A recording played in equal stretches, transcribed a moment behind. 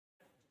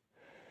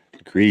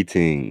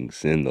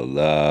Greetings in the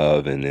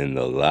love and in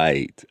the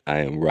light. I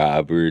am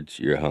Robert,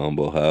 your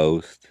humble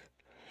host.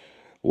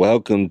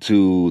 Welcome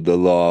to the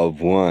Law of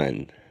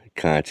One,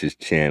 Conscious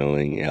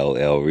Channeling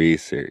LL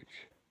Research.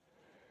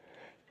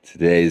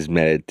 Today's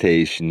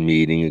meditation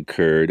meeting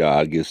occurred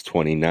August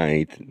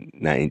 29th,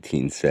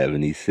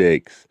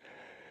 1976.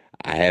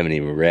 I haven't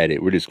even read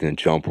it. We're just going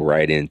to jump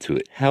right into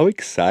it. How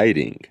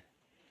exciting!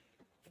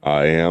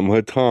 I am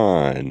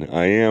Hatan.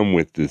 I am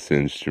with this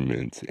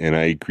instrument, and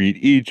I greet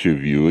each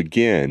of you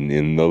again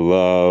in the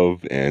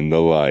love and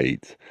the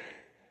light.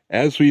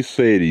 As we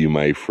say to you,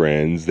 my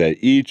friends, that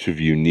each of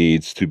you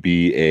needs to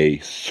be a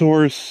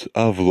source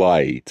of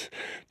light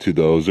to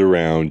those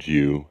around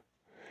you.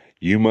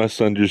 You must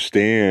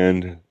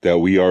understand that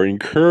we are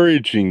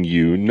encouraging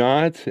you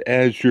not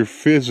as your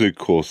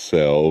physical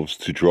selves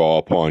to draw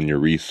upon your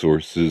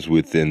resources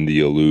within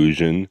the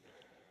illusion.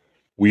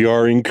 We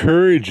are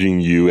encouraging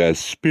you as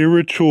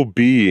spiritual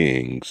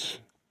beings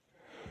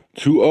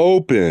to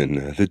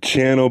open the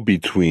channel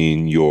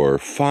between your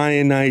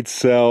finite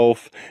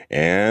self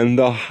and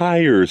the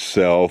higher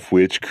self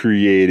which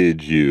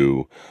created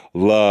you,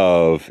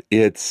 love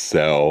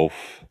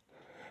itself.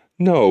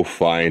 No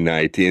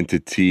finite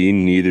entity,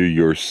 neither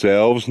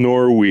yourselves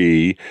nor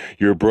we,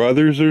 your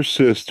brothers or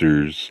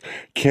sisters,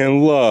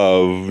 can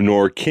love,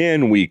 nor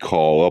can we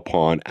call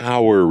upon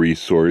our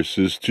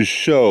resources to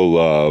show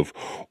love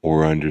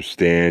or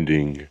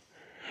understanding.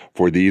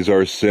 For these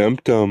are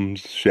symptoms,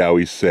 shall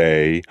we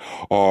say,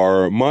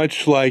 are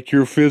much like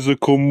your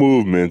physical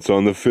movements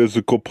on the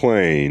physical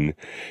plane.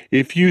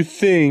 If you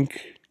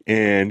think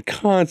and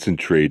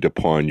concentrate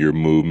upon your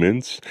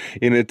movements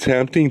in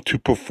attempting to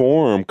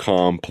perform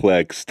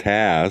complex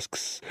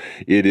tasks,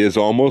 it is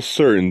almost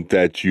certain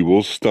that you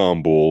will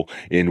stumble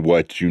in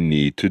what you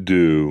need to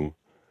do.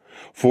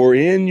 For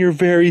in your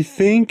very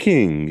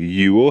thinking,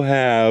 you will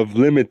have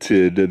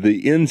limited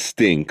the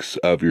instincts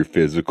of your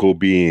physical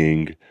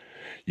being.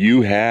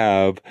 You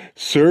have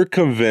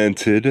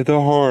circumvented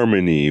the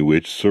harmony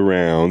which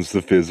surrounds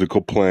the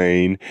physical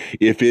plane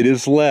if it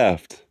is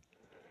left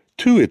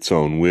to its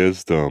own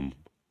wisdom.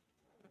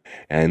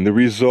 And the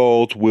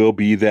result will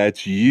be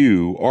that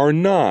you are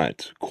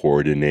not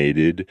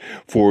coordinated,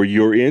 for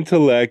your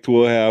intellect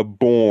will have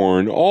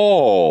borne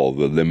all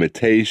the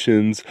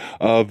limitations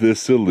of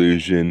this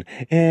illusion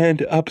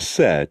and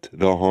upset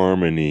the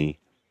harmony.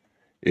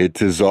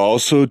 It is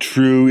also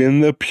true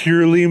in the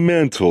purely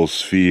mental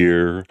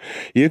sphere.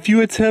 If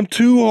you attempt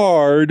too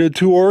hard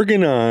to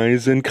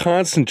organize and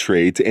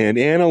concentrate and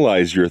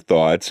analyze your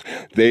thoughts,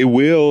 they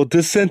will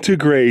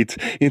disintegrate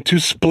into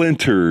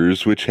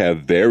splinters which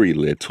have very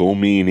little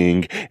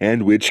meaning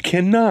and which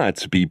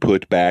cannot be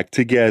put back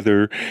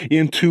together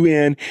into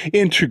an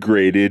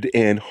integrated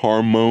and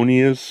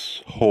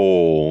harmonious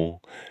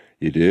whole.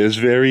 It is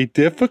very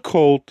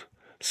difficult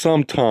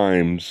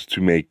sometimes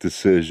to make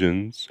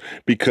decisions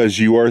because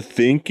you are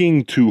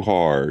thinking too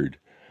hard,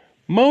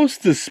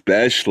 most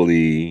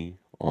especially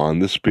on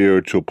the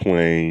spiritual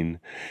plane.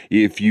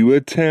 If you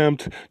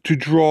attempt to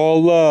draw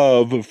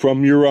love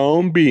from your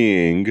own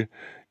being,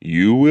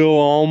 you will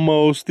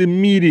almost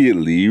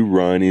immediately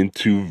run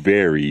into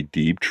very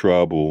deep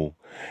trouble.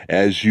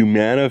 As you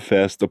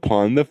manifest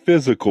upon the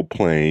physical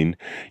plane,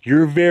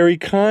 your very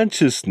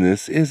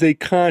consciousness is a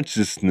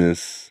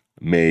consciousness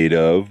made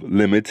of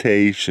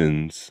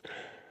limitations.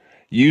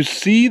 You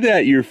see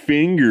that your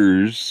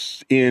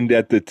fingers end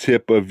at the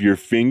tip of your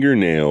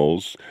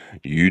fingernails.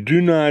 You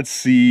do not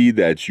see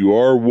that you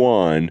are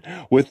one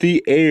with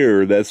the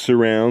air that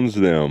surrounds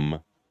them.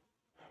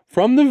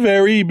 From the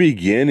very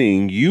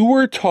beginning, you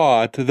were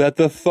taught that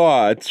the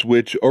thoughts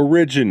which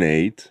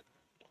originate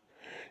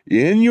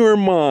in your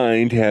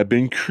mind have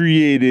been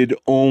created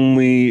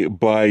only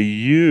by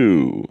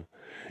you.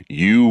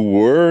 You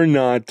were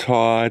not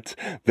taught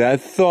that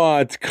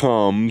thought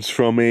comes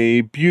from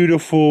a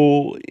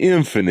beautiful,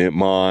 infinite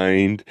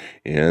mind,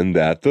 and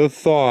that the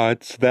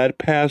thoughts that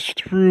pass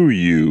through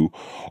you,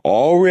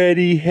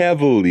 already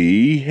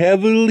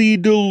heavily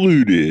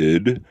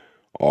diluted,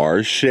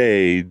 are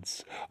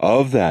shades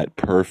of that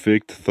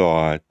perfect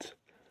thought.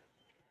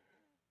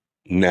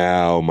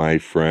 Now, my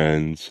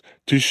friends,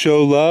 to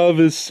show love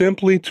is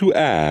simply to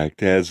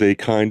act as a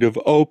kind of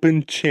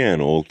open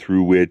channel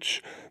through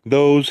which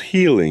those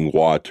healing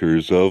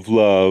waters of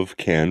love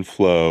can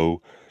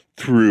flow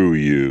through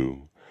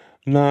you,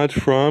 not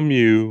from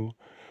you,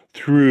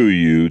 through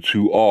you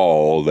to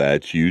all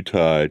that you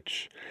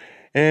touch.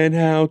 And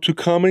how to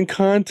come in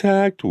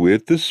contact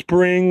with the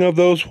spring of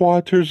those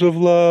waters of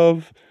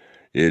love?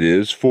 It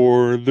is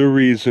for the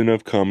reason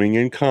of coming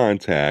in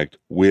contact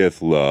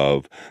with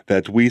love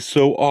that we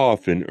so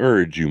often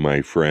urge you,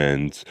 my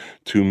friends,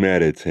 to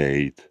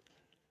meditate.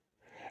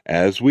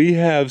 As we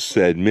have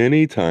said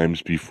many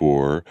times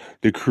before,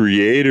 the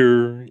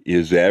Creator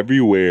is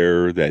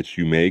everywhere that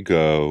you may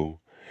go.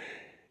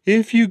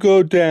 If you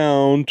go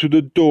down to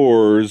the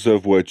doors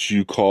of what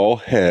you call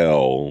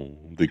hell,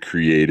 the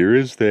Creator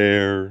is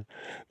there.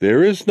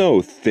 There is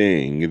no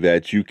thing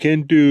that you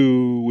can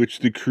do which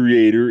the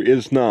Creator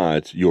is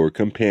not your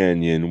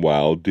companion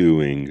while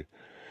doing.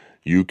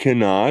 You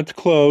cannot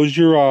close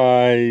your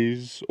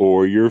eyes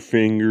or your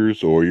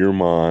fingers or your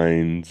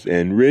minds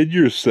and rid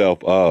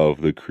yourself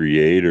of the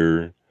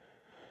Creator.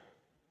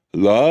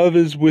 Love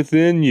is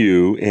within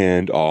you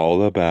and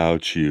all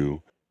about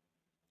you.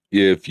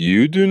 If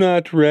you do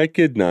not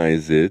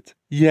recognize it,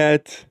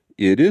 yet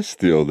it is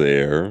still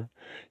there.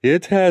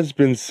 It has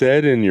been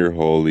said in your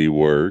holy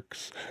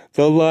works,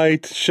 the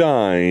light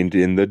shined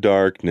in the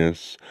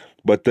darkness,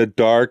 but the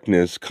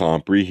darkness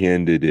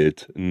comprehended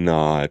it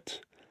not.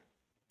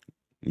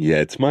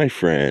 Yet, my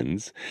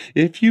friends,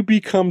 if you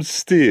become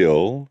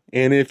still,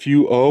 and if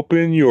you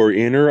open your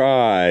inner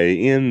eye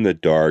in the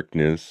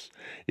darkness,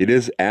 it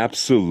is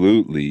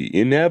absolutely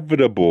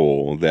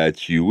inevitable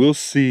that you will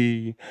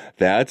see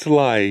that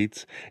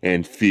light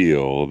and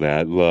feel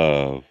that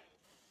love.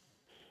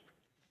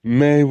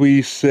 May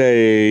we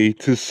say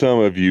to some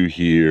of you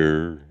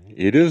here,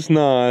 it is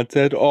not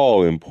at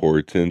all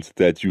important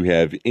that you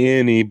have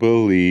any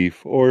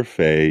belief or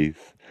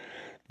faith.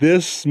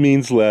 This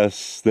means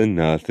less than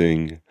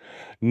nothing.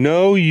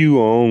 Know you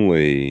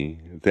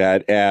only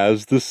that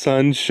as the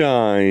sun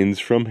shines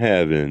from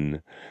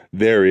heaven,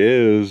 there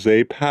is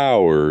a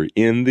power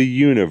in the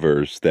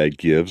universe that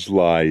gives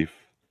life.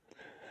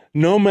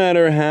 No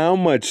matter how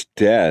much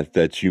death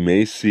that you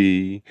may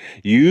see,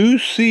 you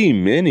see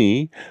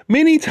many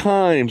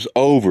times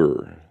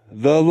over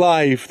the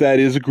life that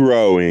is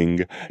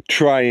growing,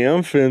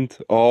 triumphant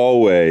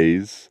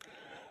always.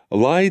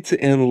 Light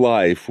and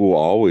life will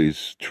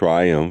always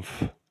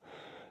triumph.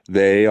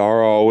 They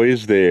are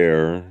always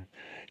there.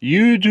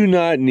 You do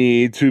not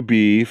need to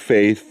be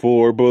faithful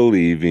or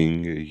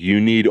believing. You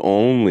need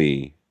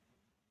only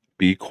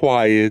be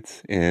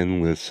quiet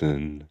and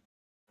listen.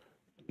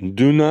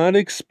 Do not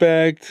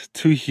expect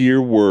to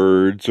hear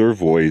words or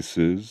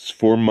voices,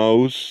 for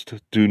most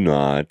do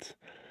not.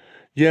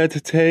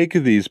 Yet take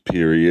these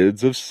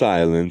periods of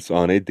silence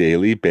on a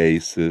daily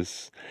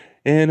basis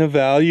and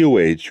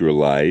evaluate your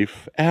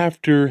life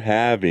after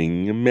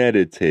having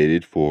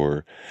meditated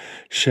for,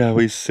 shall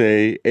we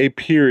say, a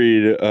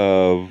period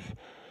of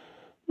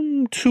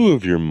 2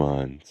 of your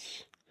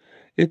months.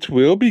 It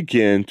will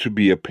begin to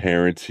be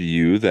apparent to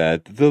you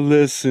that the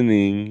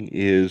listening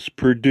is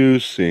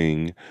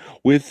producing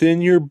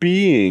within your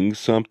being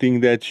something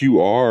that you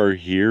are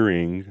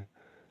hearing,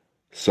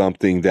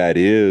 something that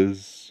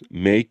is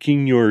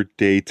making your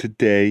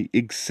day-to-day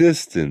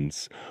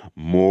existence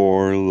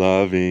more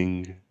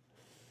loving.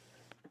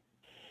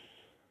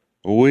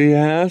 We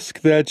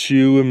ask that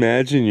you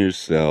imagine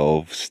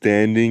yourself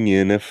standing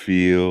in a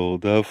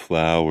field of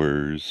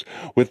flowers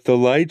with the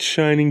light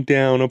shining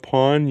down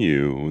upon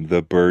you,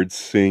 the birds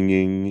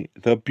singing,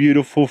 the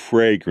beautiful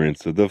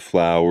fragrance of the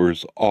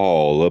flowers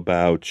all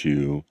about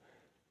you.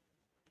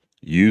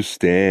 You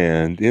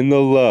stand in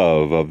the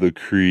love of the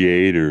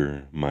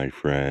Creator, my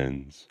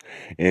friends.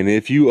 And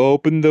if you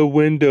open the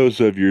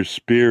windows of your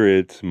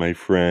spirit, my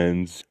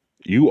friends,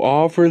 you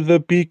offer the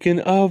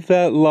beacon of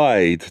that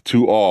light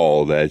to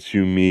all that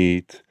you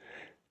meet.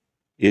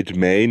 It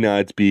may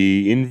not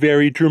be in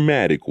very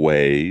dramatic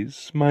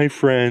ways, my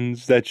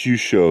friends, that you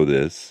show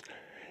this.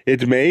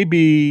 It may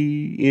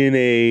be in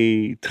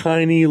a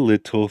tiny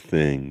little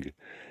thing.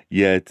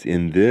 Yet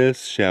in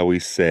this, shall we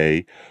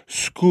say,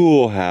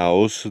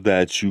 schoolhouse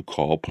that you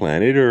call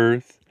planet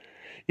Earth,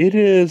 it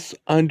is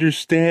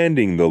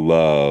understanding the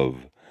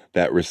love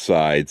that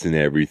resides in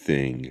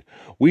everything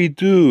we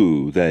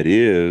do that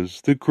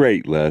is the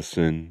great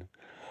lesson.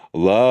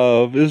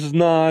 Love is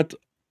not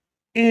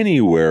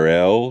anywhere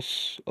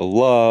else.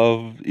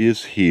 Love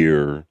is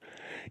here.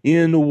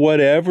 In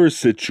whatever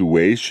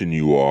situation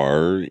you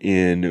are,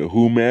 in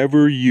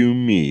whomever you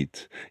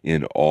meet,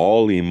 in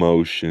all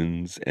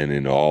emotions and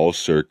in all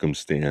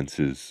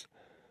circumstances.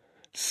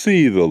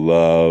 See the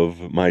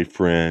love, my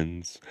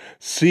friends.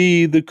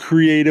 See the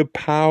creative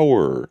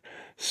power.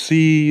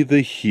 See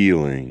the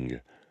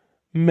healing.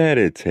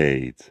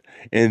 Meditate,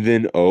 and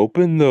then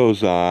open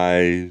those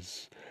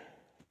eyes.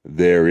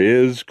 There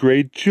is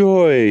great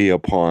joy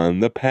upon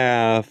the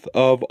path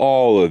of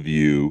all of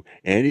you,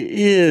 and it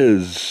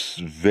is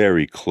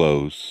very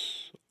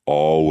close,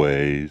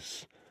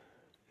 always.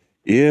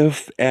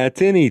 If at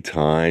any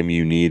time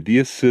you need the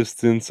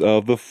assistance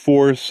of the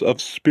force of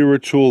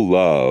spiritual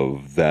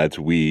love that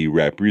we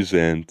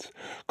represent,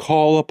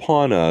 call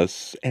upon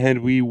us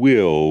and we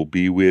will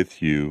be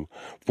with you,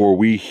 for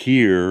we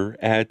hear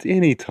at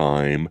any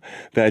time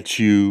that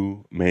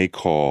you may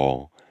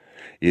call.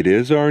 It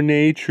is our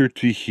nature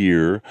to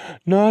hear,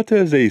 not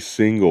as a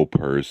single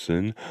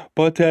person,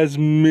 but as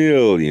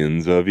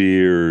millions of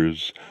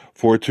ears.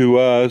 For to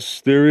us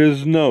there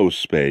is no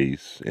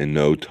space and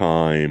no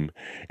time,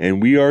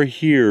 and we are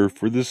here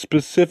for the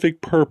specific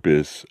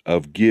purpose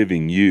of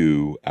giving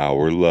you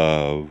our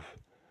love.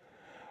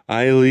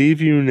 I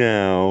leave you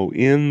now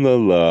in the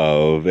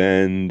love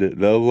and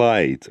the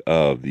light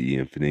of the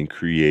infinite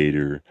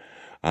Creator.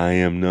 I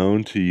am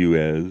known to you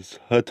as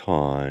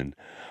Hatan.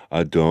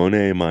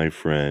 Adone, my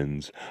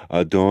friends.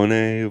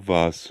 Adone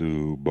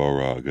Vasu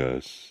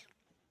Baragas.